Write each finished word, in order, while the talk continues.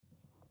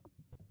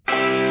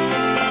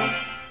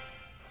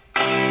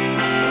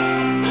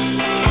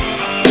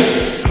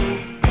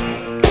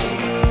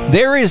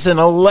There is an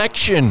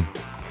election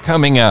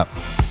coming up.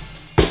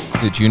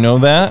 Did you know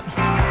that?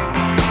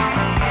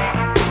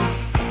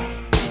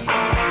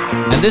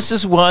 And this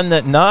is one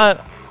that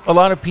not a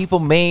lot of people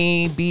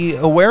may be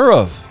aware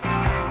of,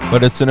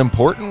 but it's an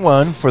important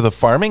one for the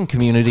farming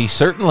community,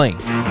 certainly.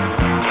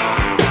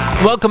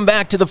 Welcome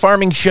back to the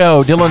Farming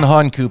Show. Dylan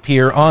Honcoop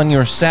here on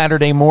your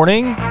Saturday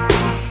morning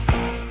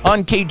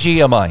on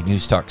KGMI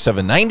News Talk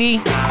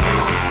 790.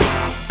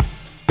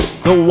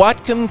 The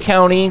Whatcom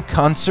County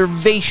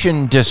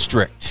Conservation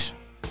District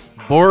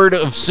Board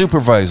of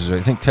Supervisors.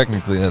 I think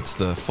technically that's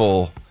the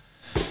full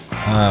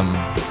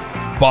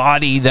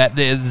body that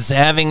is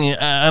having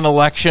an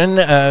election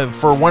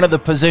for one of the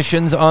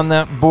positions on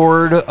that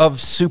Board of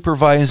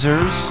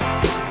Supervisors.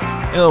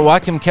 The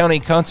Whatcom County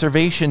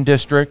Conservation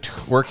District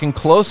working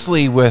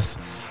closely with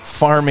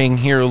farming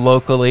here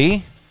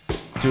locally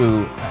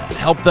to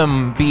help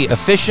them be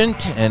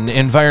efficient and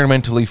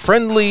environmentally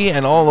friendly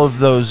and all of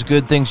those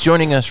good things.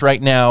 Joining us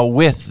right now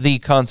with the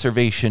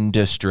Conservation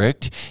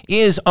District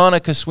is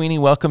Annika Sweeney.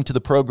 Welcome to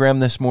the program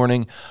this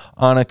morning,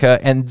 Annika.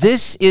 And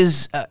this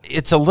is,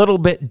 it's a little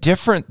bit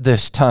different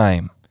this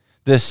time,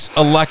 this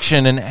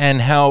election,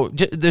 and how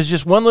there's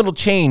just one little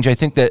change I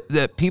think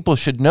that people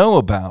should know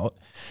about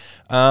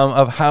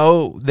of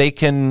how they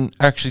can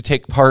actually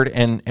take part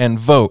and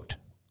vote,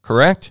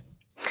 correct?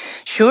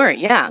 Sure,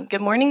 yeah. Good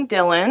morning,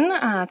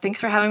 Dylan.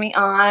 Thanks for having me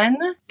on.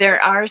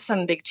 There are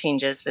some big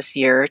changes this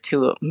year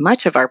to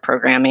much of our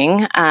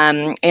programming,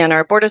 and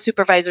our Board of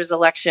Supervisors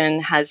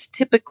election has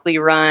typically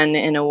run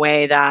in a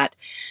way that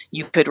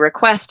you could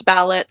request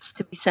ballots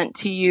to be sent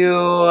to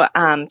you,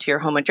 to your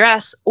home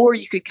address, or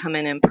you could come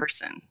in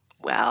person.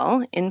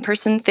 Well,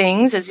 in-person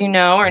things, as you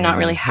know, are not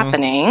really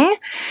happening.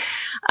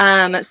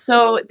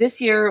 So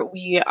this year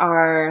we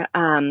are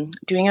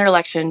doing our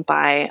election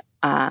by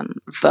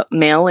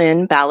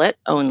mail-in ballot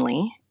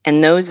only,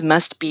 and those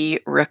must be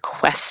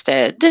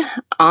requested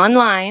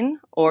online,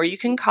 or you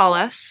can call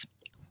us,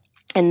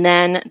 and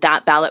then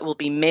that ballot will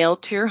be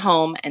mailed to your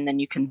home, and then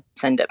you can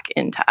send it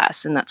in to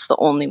us, and that's the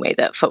only way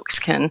that folks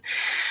can,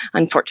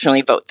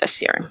 unfortunately, vote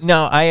this year.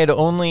 Now, I had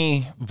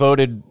only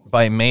voted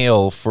by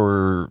mail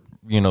for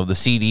the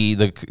CD,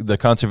 the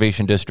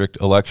Conservation District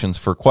elections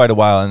for quite a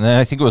while, and then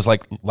I think it was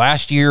like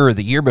last year or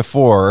the year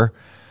before,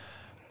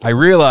 I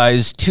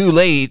realized too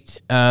late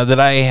that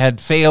I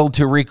had failed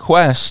to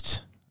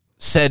request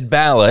said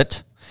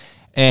ballot,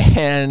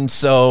 and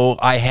so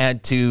I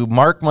had to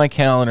mark my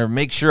calendar,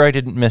 make sure I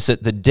didn't miss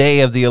it the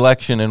day of the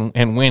election,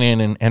 and went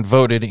in and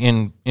voted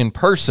in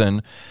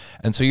person.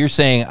 And so you're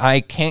saying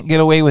I can't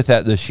get away with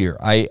that this year?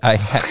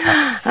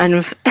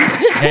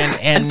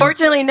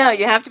 Unfortunately, no.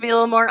 You have to be a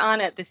little more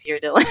on it this year,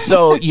 Dylan.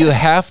 So you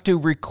have to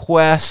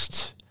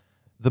request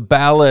the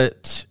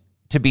ballot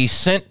to be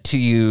sent to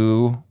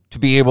you to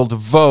be able to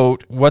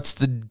vote. What's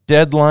the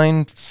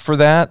deadline for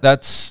that?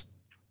 That's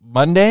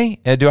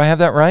Monday? Do I have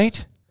that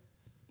right?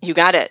 You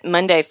got it.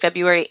 Monday,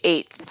 February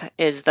 8th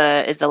is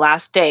the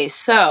last day.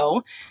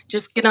 So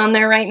just get on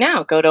there right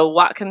now. Go to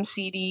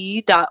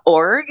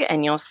whatcomcd.org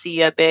and you'll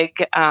see a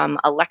big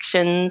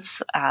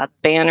elections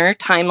banner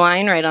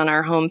timeline right on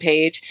our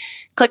homepage.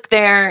 Click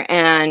there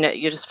and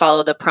you just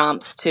follow the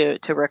prompts to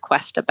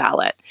request a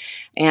ballot.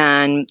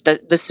 And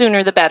the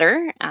sooner the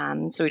better,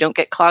 so we don't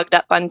get clogged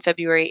up on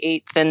February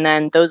 8th, and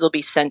then those will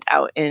be sent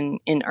out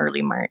in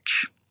early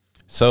March.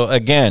 So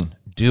again,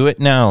 do it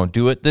now.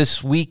 Do it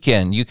this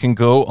weekend. You can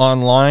go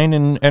online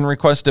and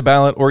request a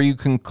ballot, or you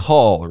can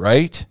call,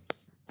 right?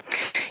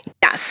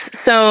 Yes.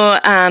 So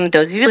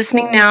those of you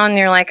listening now and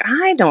you're like,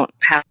 I don't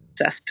have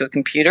access to a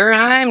computer,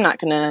 I'm not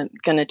gonna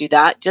do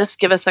that. Just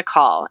give us a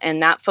call.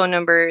 And that phone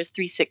number is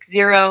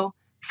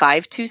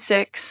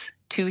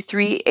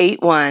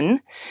 360-526-2381.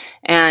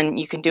 And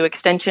you can do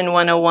extension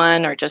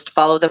 101 or just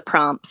follow the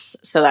prompts.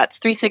 So that's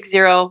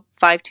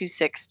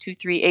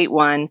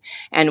 360-526-2381.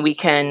 And we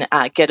can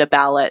get a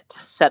ballot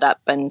set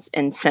up and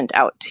sent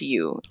out to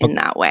you in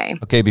that way.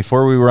 Okay,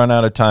 before we run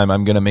out of time,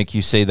 I'm going to make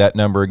you say that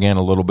number again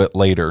a little bit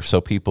later.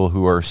 So people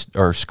who are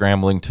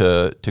scrambling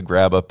to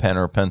grab a pen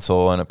or a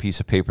pencil and a piece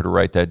of paper to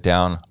write that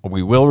down,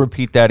 we will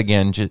repeat that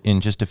again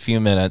in just a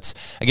few minutes.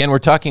 Again, we're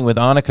talking with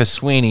Annika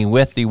Sweeney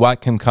with the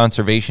Whatcom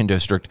Conservation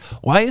District.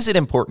 Why is it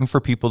important for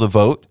people to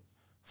vote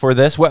for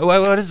this? What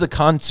does the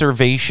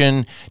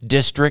Conservation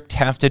District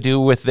have to do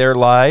with their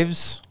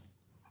lives?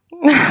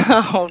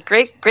 Oh,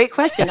 great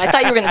question. I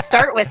thought you were going to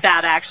start with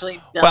that, actually.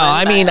 Dylan, well,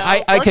 I mean,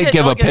 I could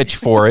give a pitch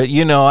for it.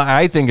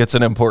 I think it's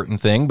an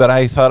important thing, but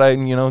I thought I'd,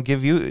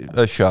 give you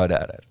a shot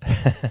at it.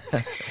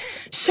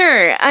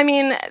 Sure. I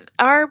mean,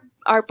 our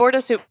Board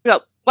of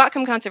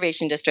Whatcom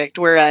Conservation District,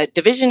 we're a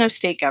division of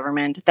state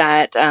government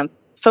that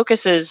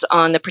focuses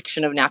on the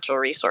protection of natural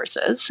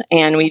resources.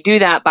 And we do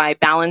that by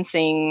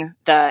balancing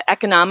the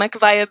economic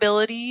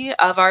viability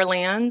of our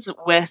lands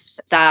with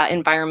that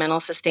environmental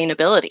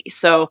sustainability.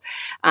 So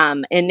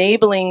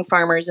enabling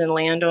farmers and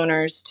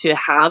landowners to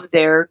have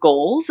their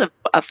goals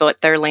of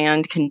what their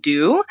land can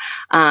do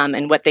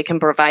and what they can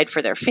provide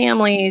for their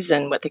families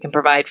and what they can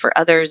provide for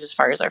others as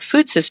far as our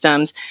food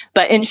systems,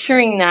 but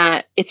ensuring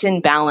that it's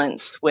in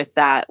balance with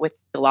that, with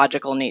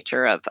ecological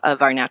nature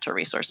of our natural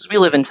resources. We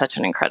live in such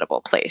an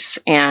incredible place.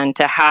 And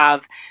to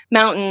have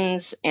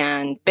mountains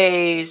and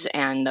bays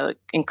and the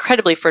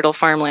incredibly fertile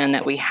farmland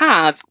that we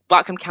have,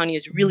 Whatcom County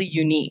is really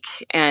unique.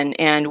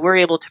 And we're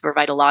able to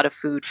provide a lot of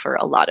food for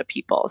a lot of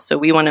people. So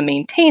we want to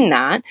maintain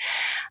that.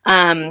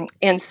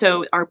 And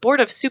so our Board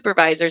of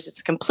Supervisors,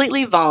 it's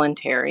completely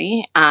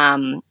voluntary,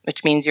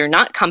 which means you're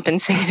not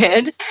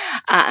compensated.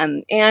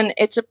 And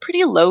it's a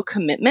pretty low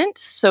commitment.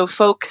 So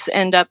folks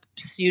end up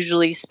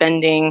usually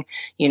spending,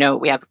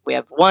 we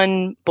have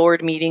one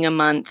board meeting a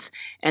month,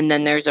 and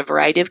then there's a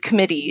variety of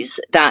committees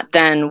that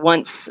then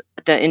once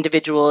the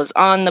individual is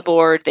on the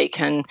board, they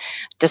can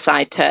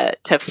decide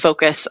to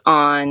focus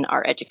on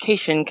our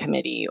education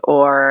committee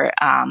or,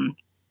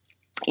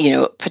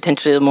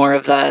 potentially more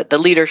of the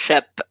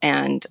leadership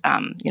and,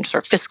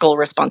 sort of fiscal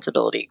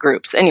responsibility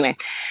groups. Anyway,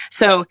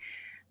 so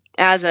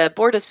as a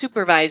Board of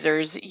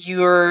Supervisors,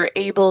 you're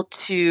able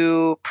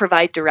to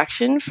provide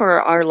direction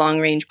for our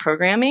long-range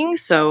programming.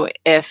 So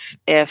if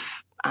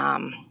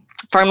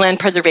farmland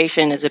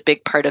preservation is a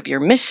big part of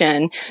your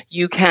mission,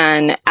 you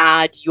can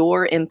add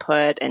your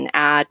input and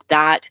add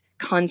that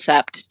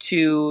concept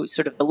to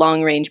sort of the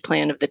long-range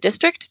plan of the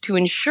district to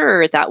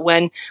ensure that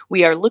when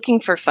we are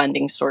looking for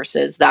funding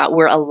sources, that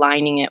we're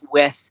aligning it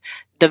with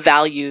the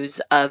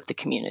values of the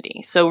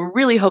community. So we're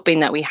really hoping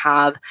that we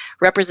have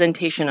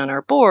representation on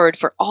our board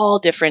for all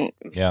different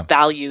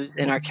values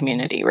in our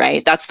community,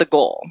 right? That's the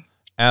goal.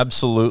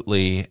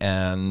 Absolutely.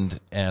 And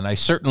I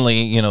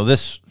certainly,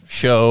 this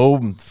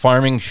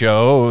farming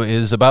show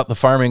is about the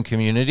farming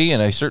community,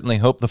 and I certainly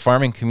hope the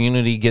farming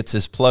community gets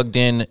as plugged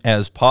in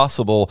as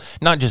possible,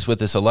 not just with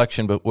this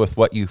election, but with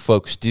what you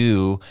folks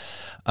do.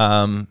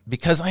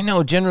 Because I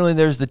know generally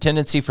there's the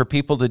tendency for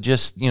people to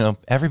just,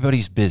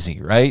 everybody's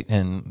busy, right?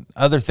 And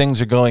other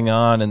things are going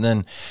on. And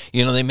then,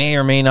 they may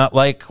or may not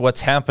like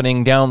what's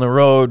happening down the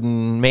road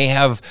and may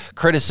have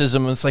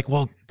criticism. It's like,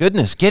 well,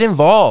 goodness, get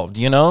involved,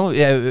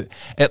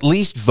 at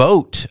least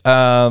vote,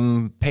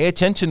 pay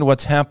attention to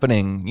what's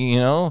happening,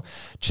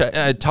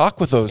 talk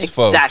with those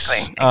folks.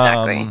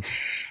 Exactly.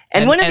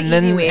 And one of the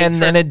easy ways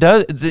then it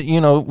does,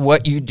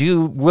 what you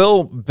do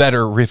will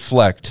better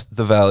reflect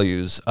the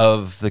values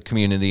of the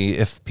community.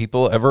 If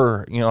people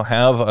ever,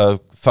 have a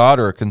thought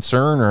or a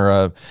concern or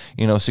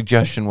a,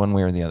 suggestion one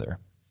way or the other.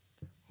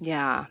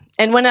 Yeah.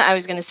 And I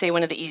was going to say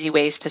one of the easy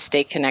ways to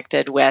stay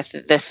connected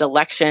with this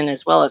election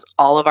as well as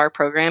all of our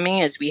programming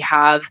is we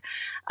have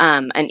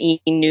an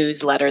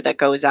e-newsletter that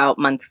goes out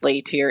monthly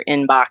to your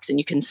inbox, and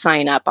you can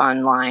sign up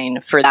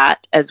online for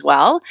that as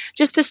well,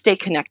 just to stay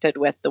connected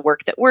with the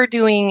work that we're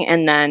doing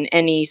and then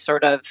any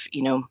sort of,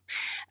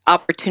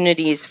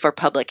 opportunities for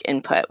public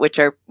input, which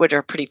are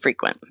pretty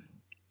frequent.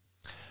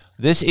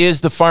 This is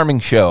The Farming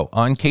Show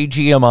on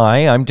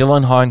KGMI. I'm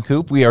Dylan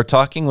Honcoop. We are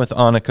talking with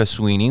Annika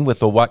Sweeney with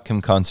the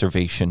Whatcom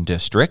Conservation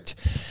District,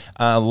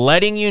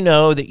 letting you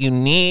know that you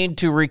need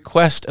to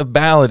request a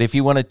ballot if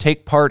you want to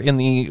take part in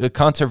the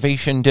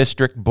Conservation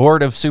District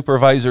Board of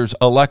Supervisors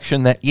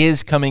election that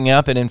is coming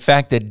up. And in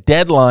fact, the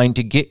deadline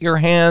to get your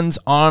hands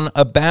on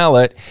a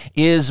ballot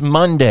is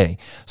Monday.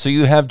 So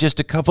you have just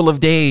a couple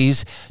of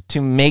days to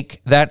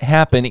make that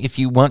happen if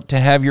you want to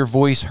have your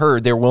voice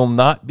heard. There will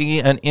not be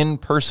an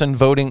in-person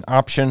voting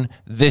option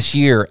this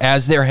year,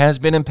 as there has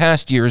been in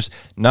past years.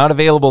 Not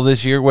available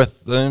this year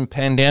with the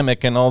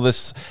pandemic and all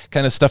this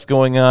kind of stuff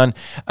going on.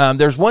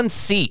 There's one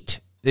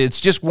seat. It's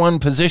just one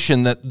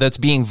position that's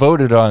being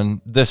voted on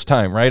this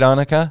time, right,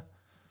 Annika?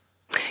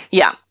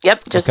 Yeah.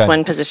 Yep. Just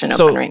one position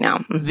open right now.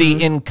 Mm-hmm.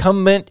 The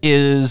incumbent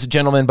is a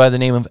gentleman by the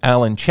name of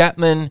Alan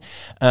Chapman.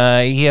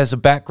 He has a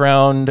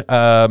background,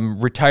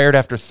 retired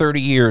after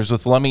 30 years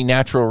with Lummi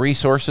Natural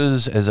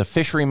Resources as a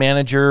fishery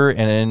manager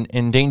and an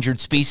Endangered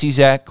Species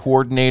Act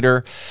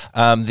coordinator.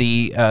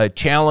 The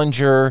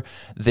challenger,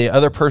 the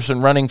other person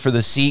running for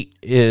the seat,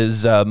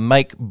 is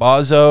Mike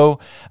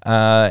Bozzo,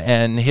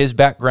 and his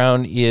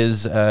background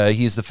is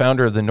he's the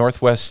founder of the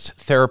Northwest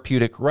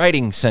Therapeutic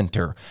Writing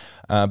Center.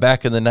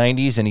 Back in the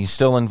 90s, and he's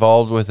still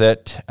involved with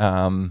it,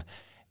 and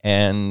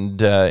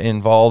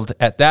involved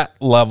at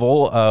that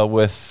level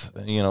with,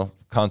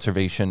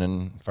 conservation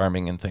and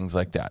farming and things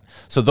like that.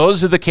 So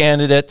those are the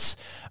candidates.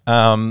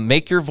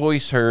 Make your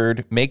voice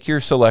heard, make your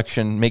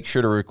selection, make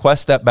sure to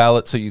request that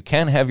ballot so you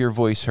can have your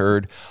voice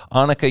heard.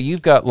 Annika,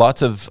 you've got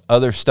lots of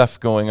other stuff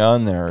going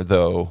on there,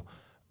 though,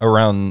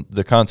 around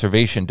the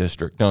Conservation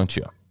District, don't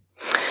you?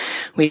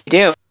 We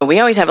do. We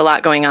always have a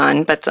lot going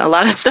on, but a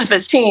lot of stuff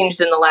has changed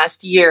in the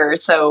last year.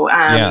 So,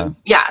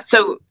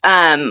 So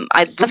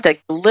I'd love to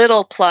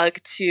little plug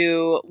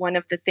to one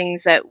of the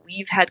things that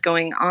we've had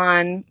going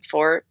on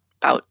for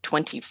about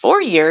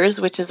 24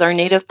 years, which is our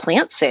native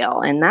plant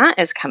sale. And that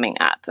is coming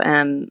up.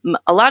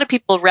 A lot of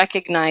people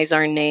recognize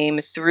our name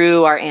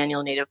through our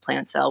annual native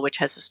plant sale, which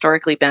has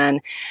historically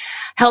been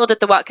held at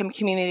the Whatcom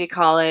Community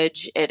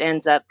College. It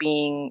ends up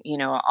being,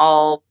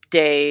 all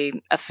day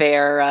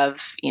affair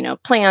of,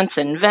 plants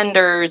and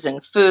vendors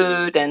and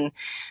food. And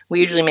we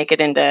usually make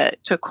it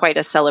into quite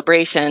a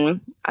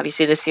celebration.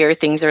 Obviously this year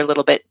things are a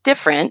little bit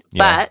different,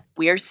 but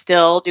we are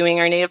still doing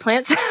our native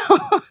plant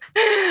sale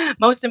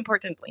most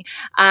importantly.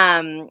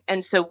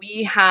 And so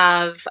we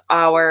have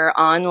our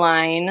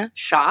online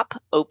shop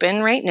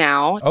open right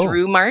now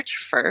through March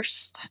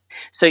 1st.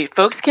 So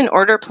folks can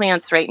order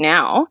plants right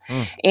now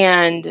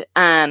and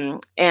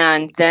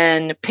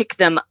then pick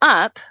them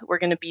up. We're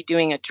going to be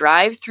doing a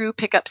drive-through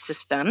pickup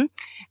system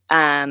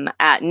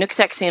at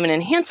Nooksack Salmon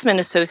Enhancement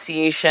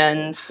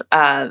Association's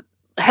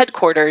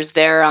headquarters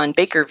there on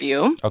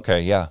Bakerview.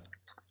 Okay, yeah.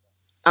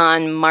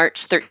 On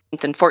March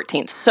 13th and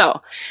 14th.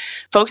 So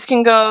folks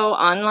can go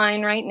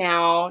online right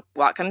now,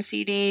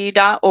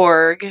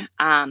 whatcomcd.org,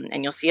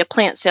 and you'll see a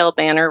plant sale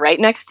banner right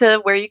next to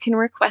where you can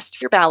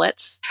request your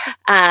ballots,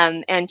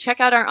 and check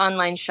out our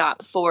online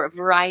shop for a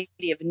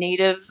variety of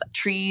native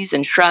trees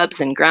and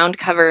shrubs and ground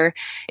cover.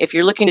 If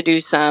you're looking to do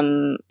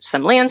some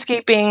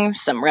landscaping,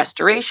 some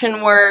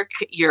restoration work,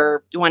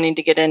 you're wanting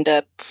to get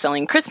into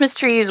selling Christmas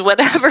trees,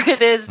 whatever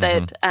it is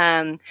that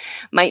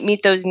might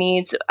meet those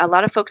needs. A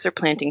lot of folks are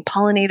planting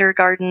pollinator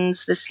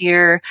gardens this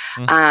year.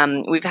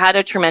 We've had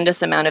a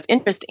tremendous amount of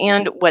interest,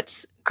 and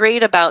what's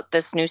great about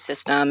this new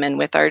system and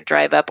with our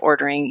drive up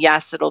ordering,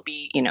 yes, it'll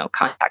be,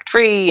 contact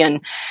free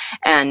and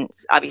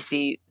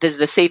obviously this is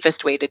the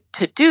safest way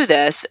to do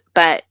this,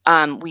 but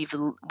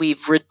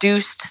we've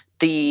reduced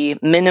the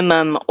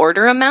minimum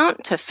order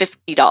amount to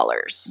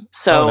 $50.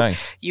 So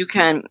nice. You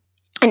can,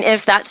 and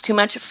if that's too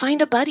much,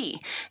 find a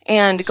buddy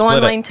and go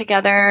online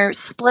together,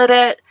 split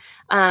it.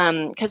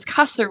 Because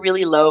costs are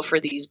really low for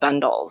these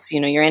bundles.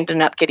 You're ending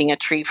up getting a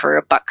tree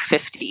for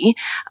 $1.50,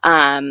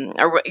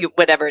 or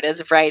whatever it is,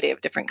 a variety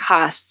of different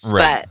costs.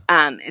 Right.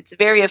 But it's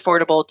very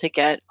affordable to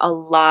get a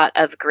lot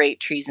of great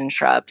trees and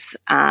shrubs,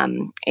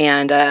 and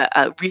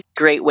a really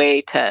great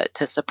way to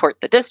support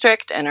the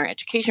district and our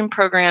education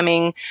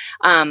programming,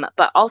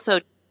 but also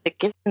to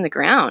get in the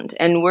ground.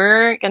 And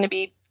we're going to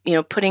be,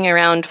 putting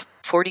around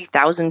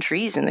 40,000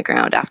 trees in the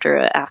ground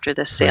after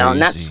this sale. Crazy.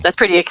 And that's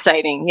pretty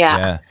exciting.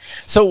 Yeah.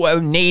 So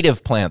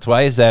native plants,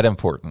 why is that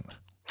important?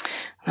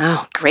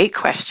 Oh, great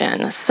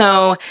question.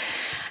 So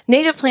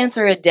native plants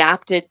are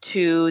adapted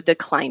to the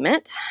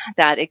climate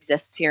that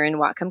exists here in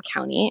Whatcom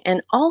County.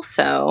 And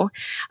also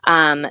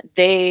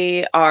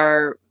they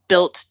are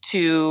built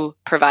to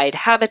provide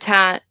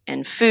habitat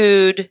and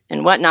food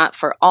and whatnot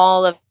for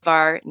all of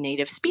our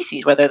native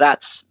species, whether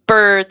that's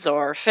birds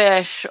or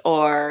fish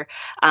or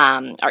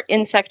our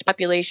insect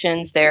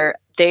populations.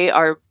 They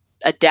are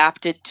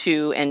adapted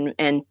to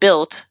and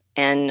built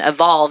and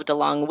evolved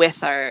along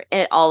with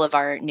all of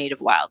our native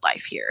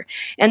wildlife here.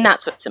 And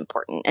that's what's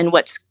important. And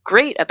what's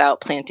great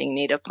about planting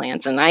native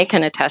plants, and I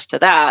can attest to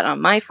that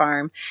on my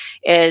farm,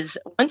 is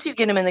once you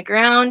get them in the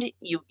ground,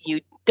 you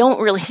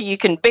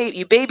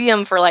baby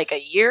them for like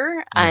a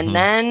year, and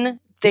then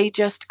they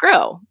just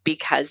grow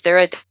because they're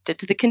adapted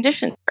to the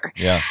conditions.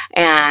 Yeah.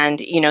 And,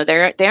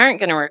 they aren't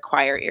going to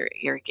require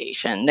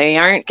irrigation. They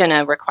aren't going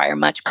to require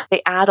much, but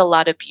they add a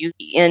lot of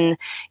beauty.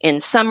 In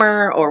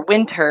summer or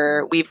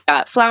winter, we've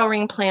got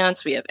flowering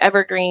plants, we have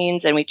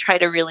evergreens, and we try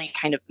to really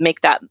kind of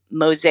make that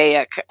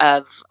mosaic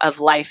of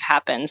life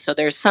happen. So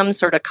there's some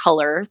sort of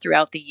color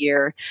throughout the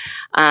year.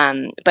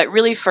 But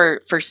really for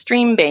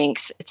stream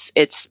banks,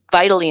 it's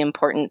vitally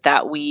important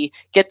that we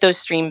get those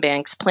stream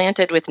banks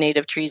planted with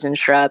native trees and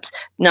shrubs,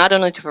 not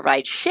only to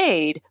provide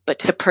shade, but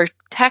to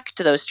protect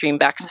those stream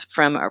banks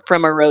from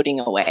eroding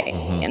away.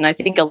 And I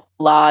think a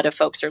lot of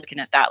folks are looking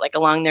at that, like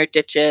along their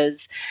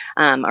ditches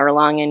or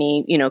along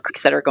any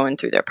creeks that are going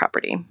through their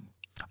property.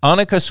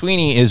 Annika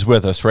Sweeney is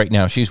with us right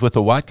now. She's with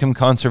the Whatcom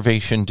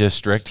Conservation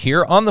District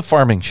here on the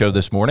Farming Show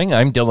this morning.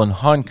 I'm Dylan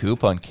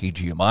Honcoop on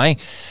KGMI.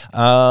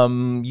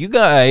 You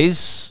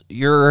guys,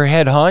 your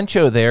head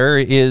honcho there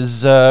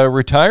is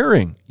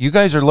retiring. You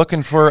guys are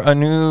looking for a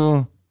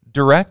new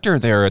director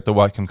there at the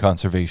Whatcom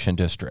Conservation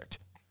District.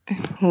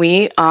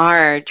 We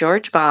are.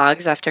 George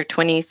Boggs, after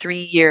 23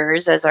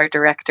 years as our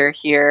director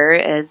here,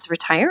 is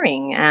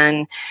retiring,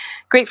 and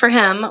great for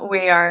him.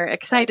 We are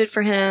excited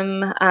for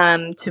him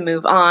to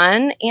move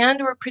on, and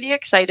we're pretty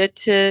excited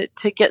to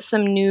get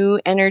some new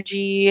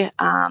energy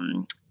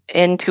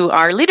into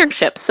our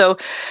leadership. So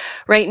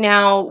right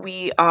now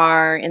we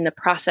are in the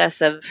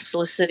process of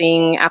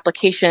soliciting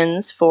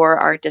applications for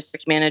our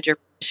district manager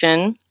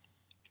position.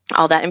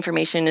 All that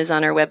information is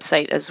on our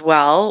website as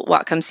well,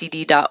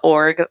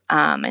 whatcomcd.org,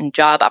 and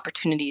job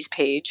opportunities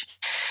page.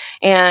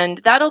 And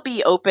that'll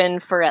be open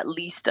for at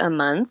least a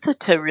month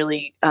to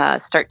really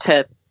start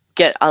to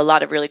get a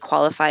lot of really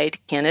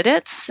qualified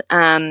candidates.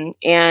 And,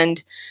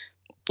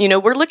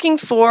 we're looking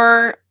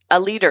for a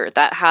leader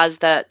that has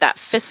that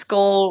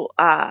fiscal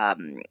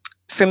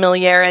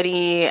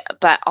familiarity,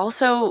 but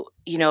also,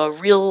 a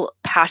real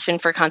passion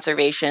for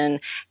conservation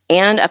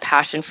and a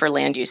passion for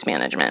land use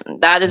management.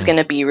 That is going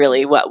to be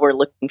really what we're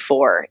looking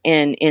for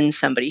in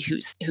somebody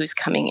who's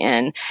coming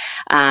in.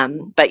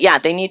 But yeah,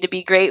 they need to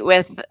be great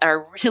with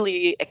our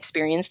really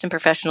experienced and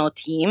professional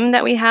team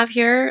that we have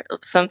here.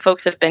 Some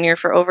folks have been here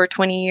for over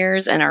 20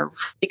 years and are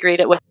really great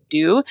at what they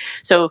do.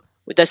 So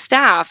the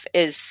staff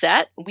is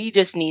set. We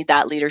just need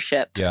that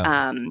leadership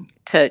to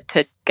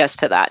take us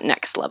to that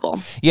next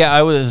level. Yeah,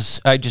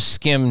 I just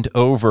skimmed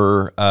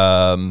over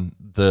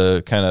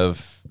the kind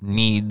of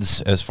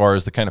needs as far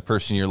as the kind of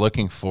person you're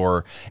looking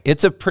for,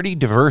 it's a pretty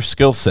diverse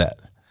skill set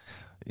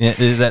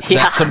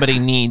that somebody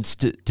needs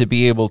to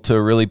be able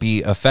to really be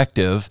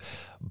effective.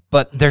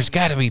 But there's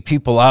got to be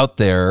people out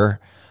there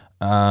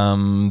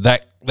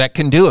that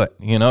can do it.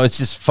 It's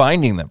just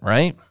finding them,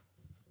 right?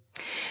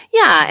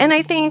 Yeah. And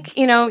I think,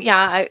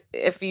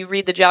 if you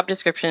read the job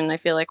description, I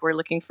feel like we're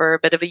looking for a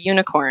bit of a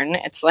unicorn.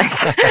 It's like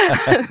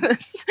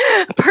this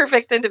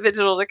perfect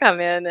individual to come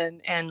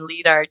in and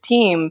lead our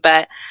team.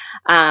 But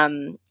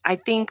I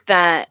think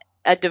that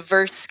a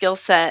diverse skill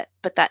set,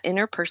 but that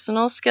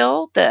interpersonal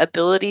skill, the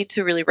ability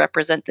to really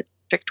represent the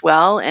district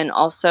well, and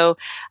also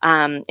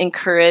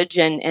encourage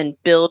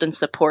and build and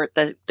support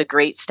the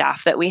great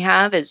staff that we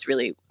have is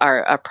really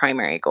our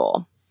primary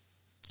goal.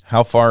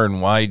 How far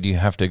and wide do you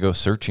have to go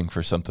searching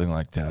for something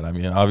like that? I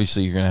mean,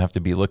 obviously you're going to have to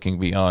be looking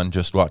beyond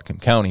just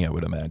Whatcom County, I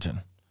would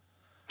imagine.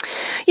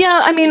 Yeah,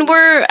 I mean,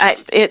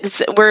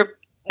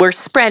 we're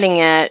spreading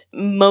it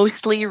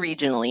mostly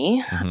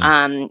regionally,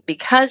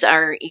 because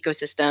our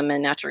ecosystem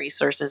and natural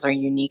resources are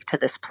unique to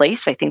this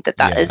place. I think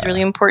that is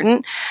really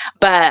important.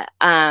 But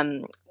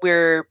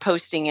we're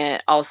posting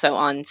it also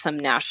on some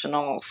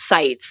national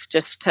sites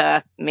just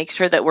to make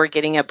sure that we're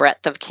getting a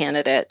breadth of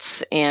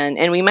candidates, and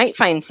we might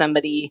find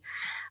somebody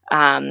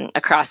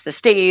across the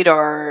state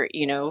or,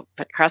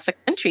 across the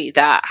country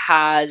that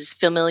has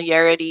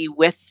familiarity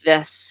with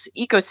this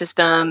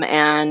ecosystem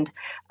and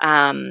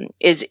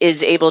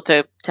is able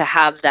to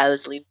have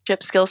those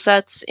leadership skill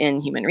sets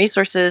in human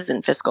resources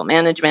and fiscal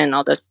management and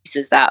all those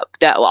pieces that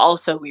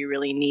also we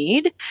really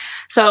need.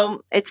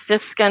 So it's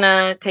just going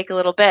to take a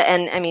little bit.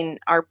 And I mean,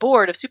 our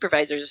board of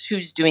supervisors is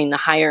who's doing the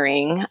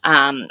hiring.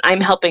 I'm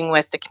helping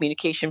with the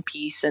communication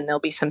piece, and there'll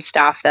be some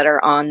staff that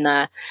are on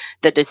the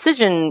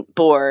decision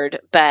board,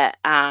 but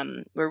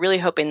we're really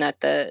hoping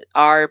that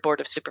our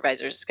board of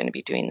supervisors is going to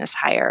be doing this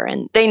hire,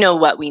 and they know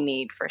what we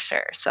need for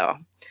sure. So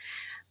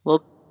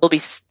we'll be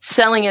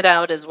selling it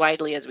out as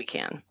widely as we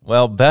can.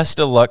 Well, best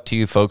of luck to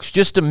you folks.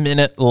 Just a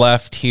minute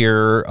left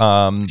here.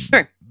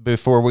 Sure.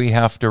 Before we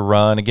have to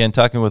run. Again,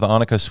 talking with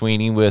Annika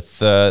Sweeney with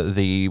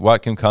the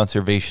Whatcom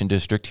Conservation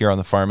District here on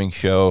the Farming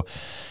Show.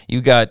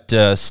 You got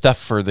stuff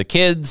for the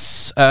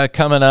kids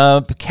coming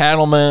up,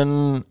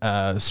 cattlemen,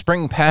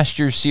 spring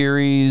pasture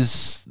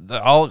series,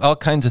 all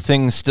kinds of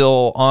things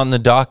still on the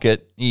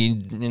docket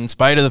in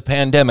spite of the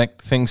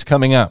pandemic, things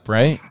coming up,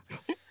 right?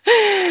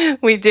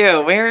 We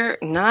do. We're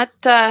not,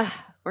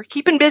 we're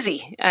keeping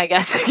busy, I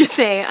guess I could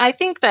say. I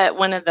think that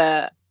one of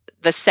the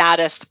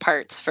saddest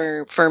parts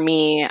for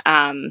me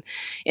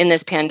in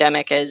this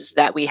pandemic is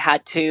that we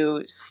had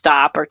to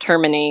stop or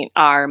terminate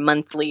our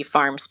monthly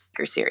farm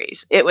speaker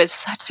series. It was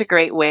such a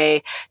great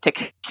way to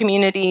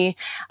community,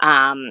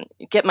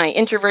 get my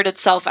introverted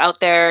self out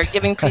there,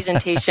 giving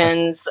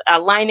presentations,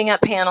 lining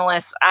up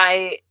panelists.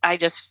 I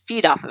just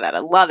feed off of it. I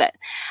love it.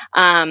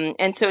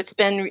 And so it's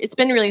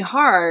been really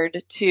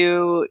hard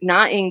to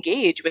not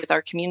engage with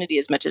our community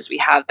as much as we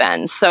have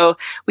been. So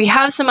we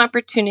have some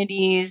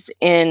opportunities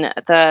in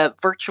the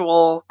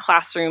virtual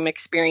classroom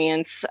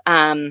experience.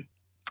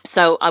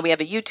 So we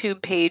have a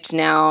YouTube page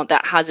now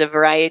that has a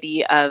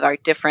variety of our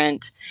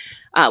different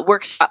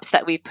workshops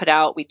that we put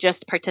out. We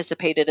just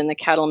participated in the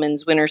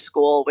Cattlemen's Winter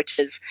School, which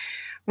is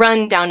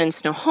run down in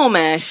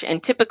Snohomish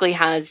and typically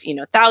has,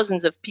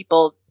 thousands of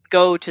people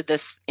go to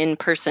this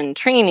in-person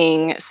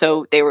training.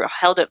 So they were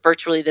held it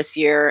virtually this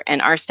year,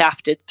 and our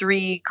staff did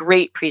 3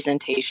 great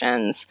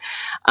presentations.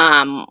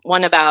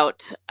 One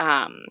about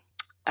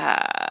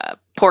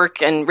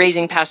pork and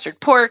raising pastured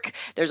pork.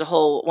 There's a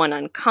whole one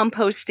on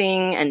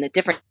composting and the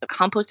different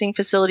composting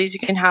facilities you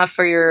can have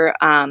for your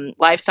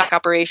livestock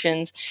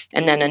operations.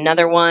 And then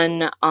another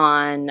one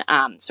on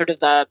sort of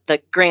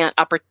the grant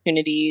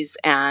opportunities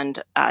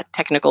and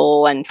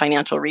technical and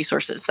financial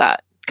resources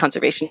that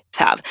conservationists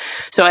have.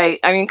 So I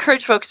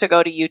encourage folks to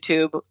go to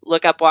YouTube,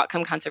 look up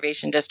Whatcom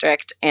Conservation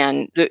District,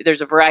 and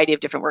there's a variety of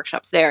different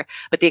workshops there.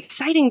 But the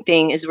exciting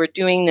thing is we're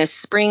doing this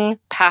spring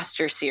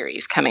pasture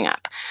series coming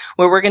up,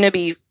 where we're going to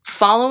be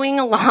following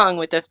along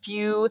with a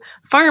few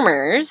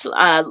farmers,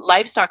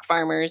 livestock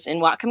farmers in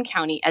Whatcom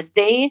County, as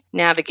they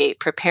navigate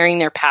preparing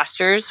their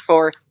pastures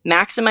for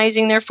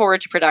maximizing their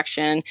forage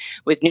production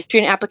with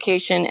nutrient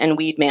application and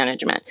weed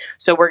management.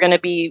 So we're going to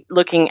be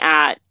looking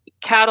at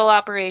cattle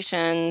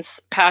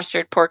operations,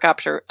 pastured pork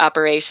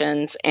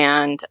operations,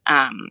 and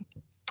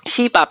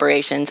sheep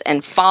operations,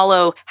 and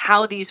follow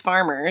how these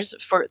farmers,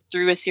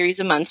 through a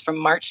series of months from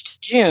March to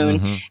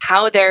June,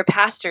 how their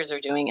pastures are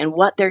doing and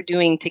what they're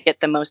doing to get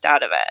the most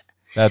out of it.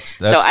 That's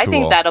so I cool.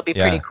 think that'll be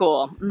pretty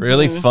cool.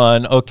 Really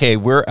fun. Okay,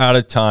 we're out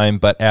of time,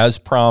 but as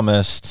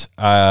promised,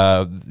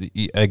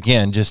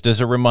 again, just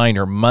as a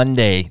reminder,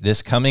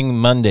 this coming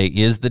Monday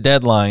is the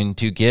deadline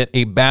to get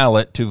a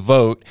ballot to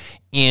vote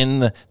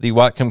in the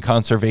Whatcom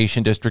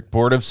Conservation District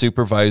Board of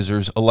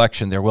Supervisors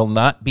election. There will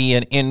not be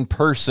an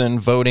in-person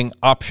voting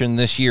option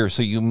this year,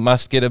 so you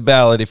must get a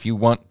ballot if you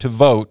want to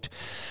vote.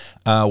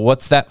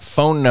 What's that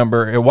phone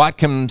number?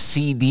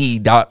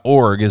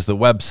 WhatcomCD.org is the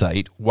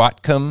website.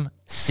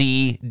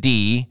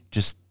 WhatcomCD,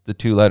 just the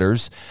two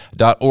letters.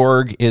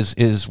 .org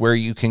is where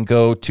you can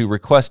go to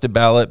request a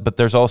ballot, but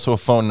there's also a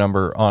phone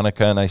number,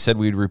 Annika, and I said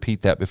we'd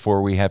repeat that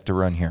before we have to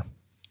run here.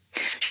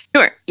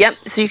 Sure. Yep.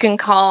 So you can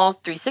call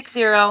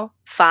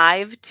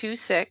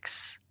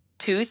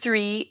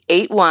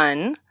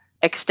 360-526-2381,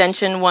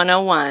 extension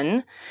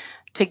 101,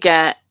 to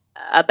get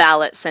a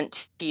ballot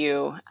sent to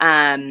you.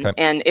 And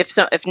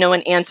if no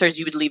one answers,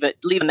 you would leave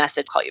a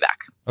message, call you back.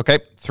 Okay.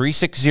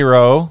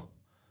 360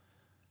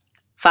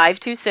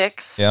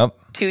 526 Yep.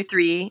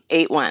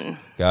 2381.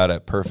 Got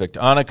it. Perfect.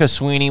 Annika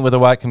Sweeney with the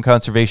Whatcom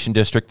Conservation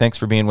District. Thanks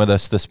for being with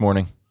us this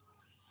morning.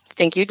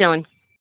 Thank you, Dylan.